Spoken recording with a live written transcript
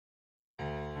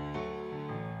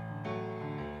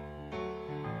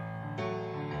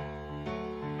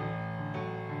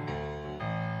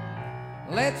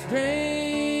Let's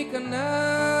drink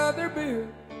another beer.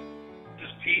 This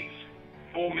is Pete's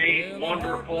homemade,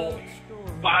 wonderful,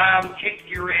 bomb, kick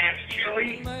your ass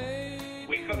chili.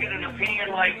 We cook it in a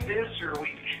pan like this, or we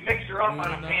mix her up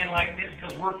on a pan like this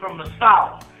because we're from the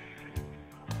South.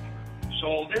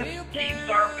 So this keeps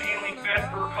our family fed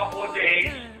for a couple of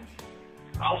days.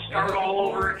 I'll start all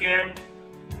over again.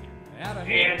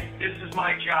 And this is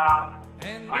my job.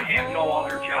 I have no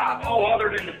other job. Oh, other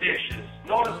than the dishes.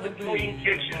 Notice the clean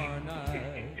kitchen.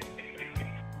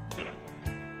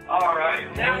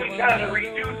 Alright, now we kind of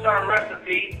reduce our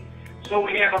recipe. So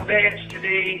we have a batch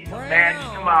today, a batch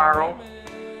tomorrow.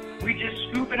 We just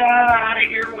scoop it out of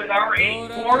here with our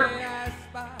 8-quart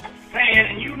pan,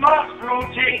 and you must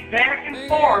rotate back and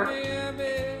forth.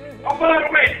 Oh, by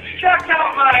the way, check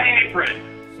out my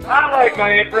apron. I like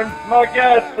my apron. My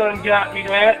godson got me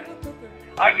that.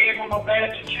 I gave him a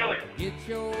batch of chili.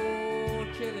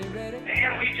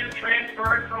 And we just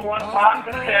transfer it from one pot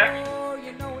to the next,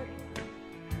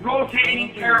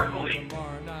 rotating carefully.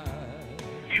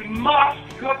 You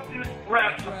must cook this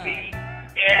recipe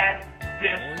at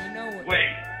this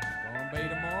way.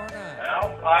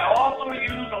 Now, I also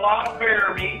use a lot of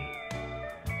bear meat,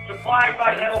 supplied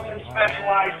by Nelson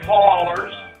Specialized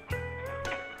Haulers.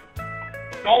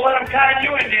 Don't let them tie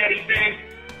you in, Daddy thing.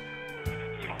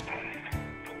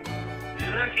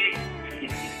 Okay.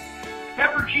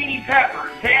 Peppercini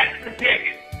peppers, that's the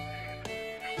ticket.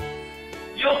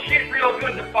 You'll shit real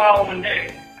good the following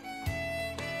day.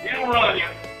 It'll run you.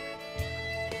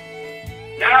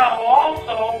 Now,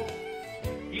 also,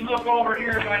 you look over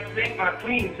here at my sink, my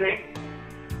clean sink.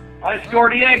 I store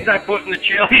the eggs I put in the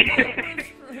chili.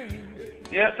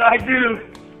 Yes, I do.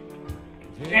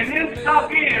 And this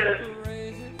stuff is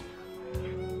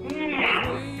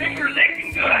fingers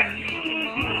aching good.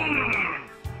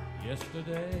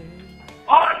 Yesterday.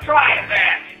 Ought to try it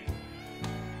back.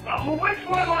 Well, which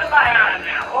one was I on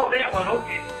now? Oh, that one.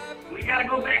 Okay. We gotta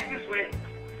go back this way.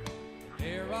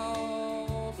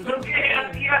 Okay,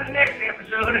 I'll see you on the next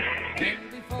episode.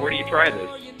 Where do you try this?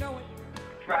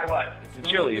 Try what? The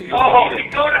chili. If you Oh, we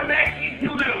go to Mackey's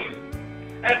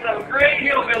Saloon. That's a great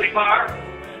hillbilly bar.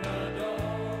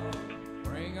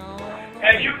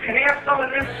 And you can have some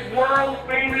of this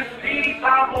world-famous Petey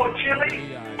Pablo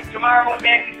chili tomorrow at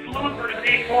Mackey's Saloon for the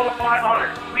day 4 to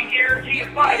 500. We guarantee a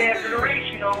fight after the race,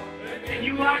 you know. And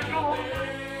you like to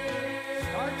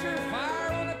Start your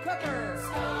fire on the cooker.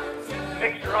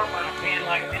 mix her up on a pan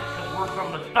like this because we're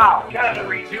from the South. Kind of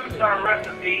reduce our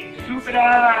recipe. Scoop it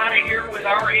out of here with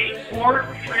our 8-quart.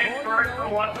 Transfer it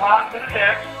from one pot to the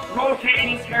next,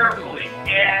 rotating carefully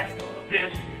at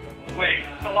this way.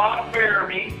 It's a lot of bear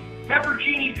meat.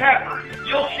 Peppercini peppers.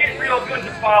 You'll shit real good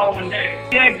the following day.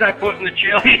 The eggs I put in the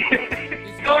chili.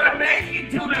 Go to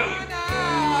Mackey's Saloon.